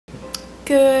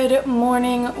Good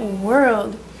morning,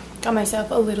 world. Got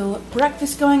myself a little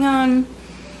breakfast going on,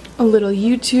 a little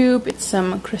YouTube. It's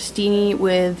some crostini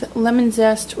with lemon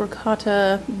zest,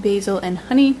 ricotta, basil, and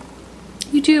honey.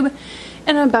 YouTube,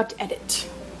 and I'm about to edit.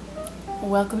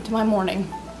 Welcome to my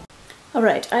morning.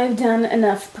 Alright, I have done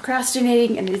enough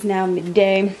procrastinating and it is now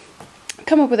midday.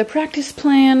 Come up with a practice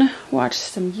plan, watch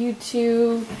some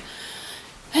YouTube,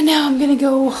 and now I'm gonna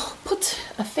go put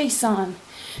a face on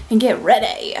and get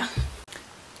ready.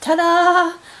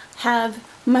 Ta-da! Have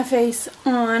my face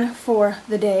on for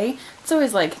the day. It's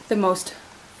always like the most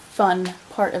fun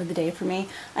part of the day for me.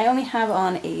 I only have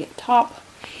on a top,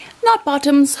 not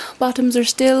bottoms. Bottoms are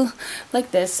still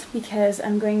like this because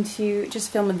I'm going to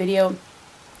just film a video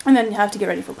and then have to get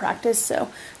ready for practice,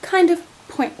 so kind of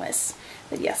pointless.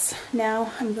 But yes,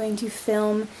 now I'm going to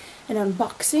film an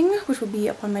unboxing, which will be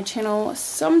up on my channel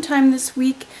sometime this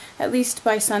week, at least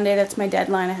by Sunday. That's my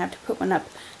deadline. I have to put one up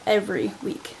every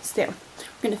week. So I'm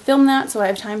going to film that so I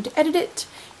have time to edit it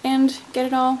and get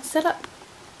it all set up.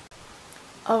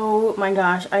 Oh my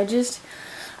gosh, I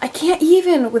can't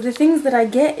even with the things that I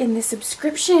get in this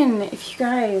subscription. If you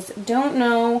guys don't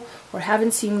know or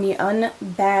haven't seen me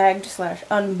unbagged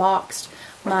 / unboxed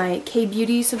my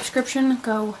K-Beauty subscription,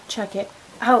 go check it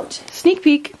out. Sneak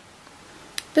peek.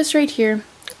 This right here,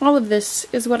 all of this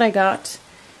is what I got.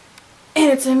 And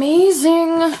it's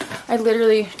amazing. I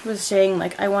literally was saying,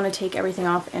 like, I want to take everything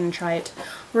off and try it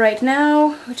right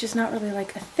now, which is not really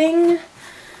like a thing.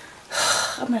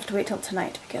 I'm gonna have to wait till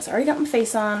tonight because I already got my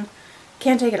face on.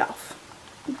 Can't take it off.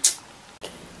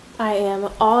 I am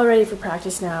all ready for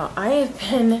practice now. I have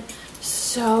been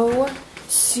so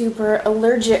super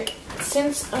allergic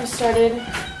since I started.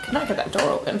 Can I get that door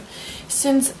open?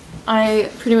 Since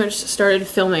I pretty much started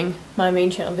filming my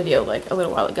main channel video like a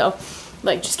little while ago.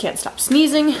 Like, just can't stop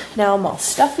sneezing. Now I'm all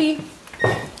stuffy.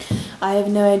 I have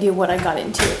no idea what I got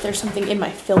into. If there's something in my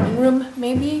filming room,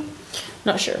 maybe.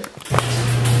 Not sure.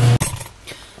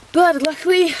 But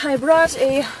luckily, I brought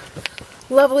a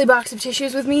lovely box of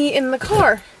tissues with me in the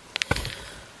car,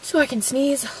 so I can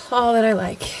sneeze all that I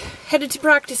like. Headed to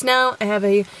practice now. I have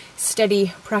a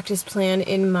steady practice plan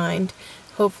in mind.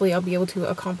 Hopefully I'll be able to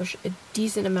accomplish a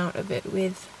decent amount of it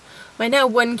with my now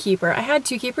one keeper. I had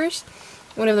two keepers.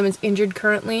 One of them is injured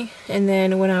currently, and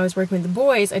then when I was working with the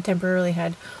boys, I temporarily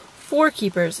had 4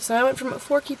 keepers. So I went from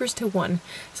 4 keepers to 1.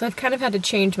 So I've kind of had to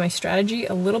change my strategy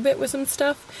a little bit with some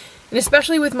stuff. And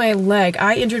especially with my leg.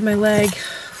 I injured my leg,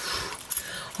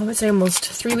 I would say almost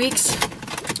 3 weeks,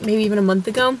 maybe even a month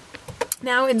ago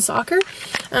now in soccer.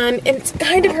 And it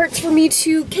kind of hurts for me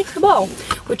to kick the ball,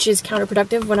 which is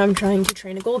counterproductive when I'm trying to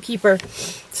train a goalkeeper.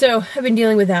 So I've been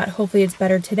dealing with that. Hopefully it's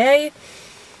better today.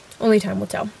 Only time will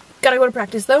tell. Gotta go to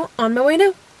practice though, on my way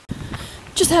now.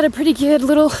 Just had a pretty good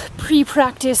little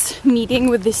pre-practice meeting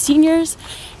with the seniors,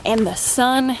 and the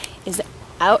sun is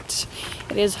out.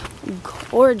 It is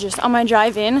gorgeous. On my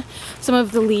drive in, some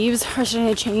of the leaves are starting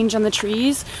to change on the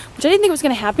trees, which I didn't think was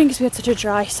gonna happen because we had such a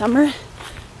dry summer.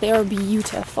 They are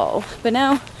beautiful. But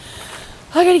now,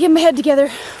 I gotta get my head together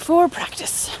for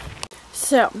practice.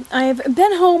 So, I've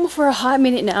been home for a hot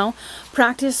minute now.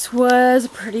 Practice was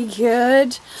pretty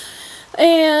good.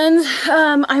 And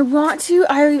I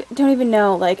don't even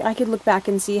know, like, I could look back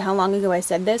and see how long ago I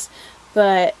said this,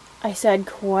 but I said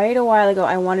quite a while ago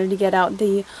I wanted to get out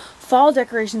the fall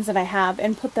decorations that I have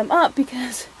and put them up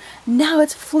because now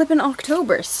it's flippin'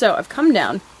 October. So I've come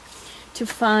down to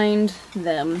find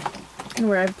them and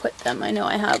where I've put them. I know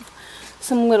I have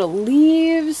some little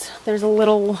leaves. There's a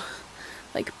little,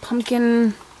 like,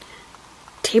 pumpkin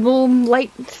table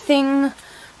light thing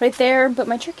right there, but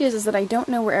my trick is that I don't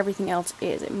know where everything else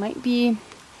is. It might be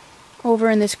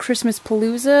over in this Christmas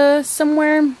Palooza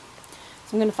somewhere,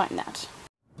 so I'm gonna find that.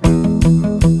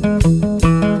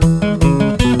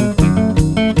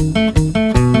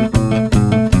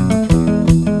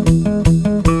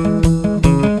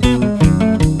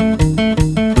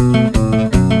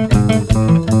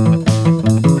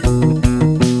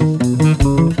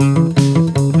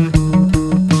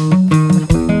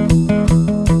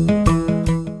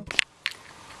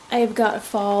 I've got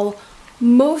fall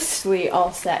mostly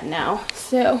all set now.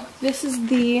 So this is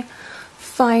the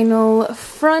final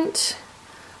front.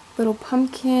 Little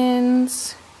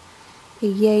pumpkins, a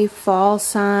yay fall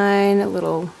sign, a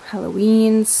little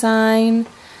Halloween sign,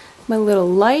 my little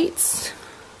lights.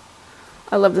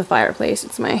 I love the fireplace.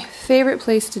 It's my favorite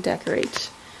place to decorate.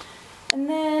 And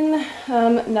then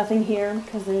nothing here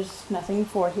because there's nothing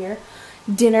for here.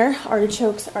 Dinner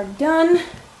artichokes are done.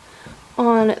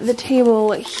 On the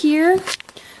table here,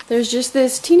 there's just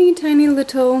this teeny tiny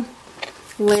little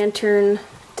lantern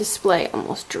display.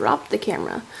 Almost dropped the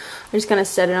camera. I just kind of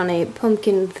set it on a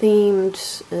pumpkin themed,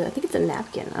 I think it's a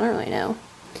napkin, I don't really know.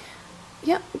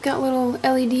 Yep, got a little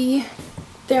LED.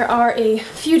 There are a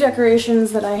few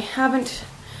decorations that I haven't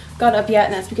got up yet,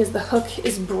 and that's because the hook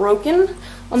is broken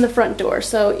on the front door.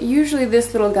 So usually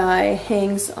this little guy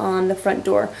hangs on the front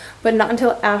door, but not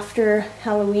until after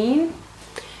Halloween.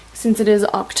 Since it is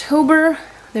October,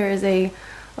 there is a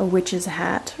witch's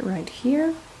hat right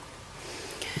here.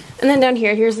 And then down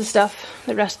here, here's the stuff,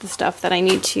 the rest of the stuff that I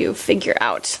need to figure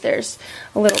out. There's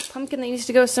a little pumpkin that needs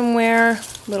to go somewhere,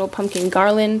 little pumpkin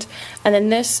garland, and then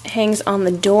this hangs on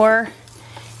the door,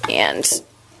 and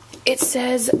it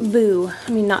says boo.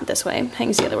 I mean, not this way, it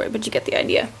hangs the other way, but you get the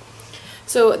idea.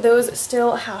 So those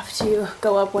still have to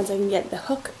go up once I can get the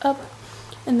hook up,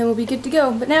 and then we'll be good to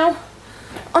go. But now,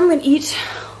 I'm gonna eat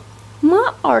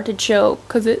my artichoke,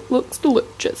 because it looks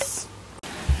delicious.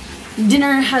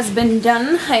 Dinner has been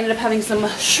done. I ended up having some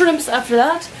shrimps after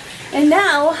that. And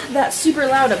now, that super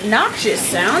loud, obnoxious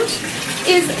sound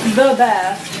is the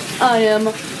bath. I am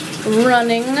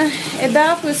running a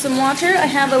bath with some water. I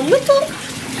have a little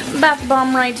bath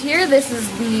bomb right here. This is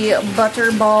the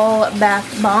Butterball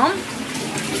Bath Bomb.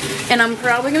 And I'm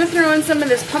probably going to throw in some of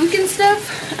this pumpkin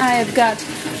stuff. I've got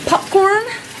popcorn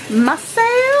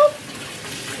myself.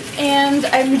 And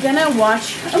I'm gonna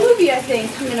watch a movie, I think.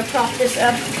 I'm gonna prop this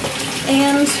up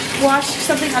and watch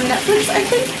something on Netflix, I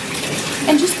think.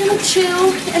 And just kind of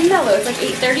chill and mellow. It's like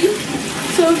 8:30.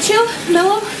 So chill,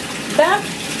 mellow, bath,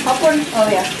 popcorn. Oh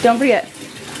yeah, don't forget,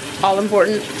 all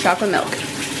important, chocolate milk.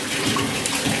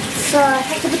 It's a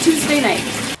heck of a Tuesday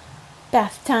night.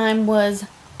 Bath time was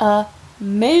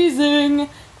amazing.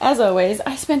 As always,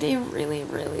 I spent a really,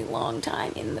 really long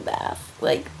time in the bath.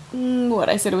 Like, what,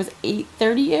 I said it was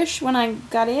 8:30-ish when I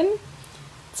got in?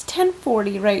 It's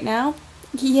 10:40 right now.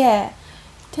 Yeah,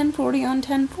 10:40 on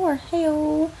 10:4.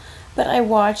 Hey-oh. But I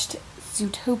watched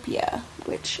Zootopia,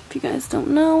 which, if you guys don't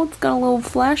know, it's got a little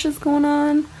flashes going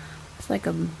on. It's like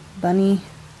a bunny.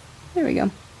 There we go.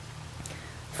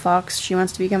 Fox, she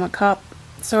wants to become a cop,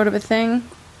 sort of a thing.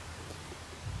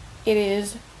 It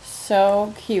is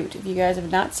so cute. If you guys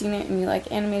have not seen it and you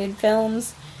like animated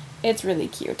films, it's really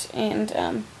cute. And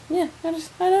yeah, I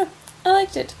don't know, I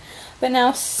liked it. But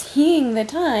now, seeing the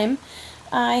time,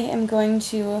 I am going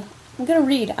to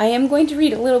read. I am going to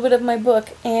read a little bit of my book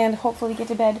and hopefully get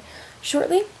to bed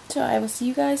shortly. So I will see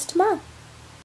you guys tomorrow.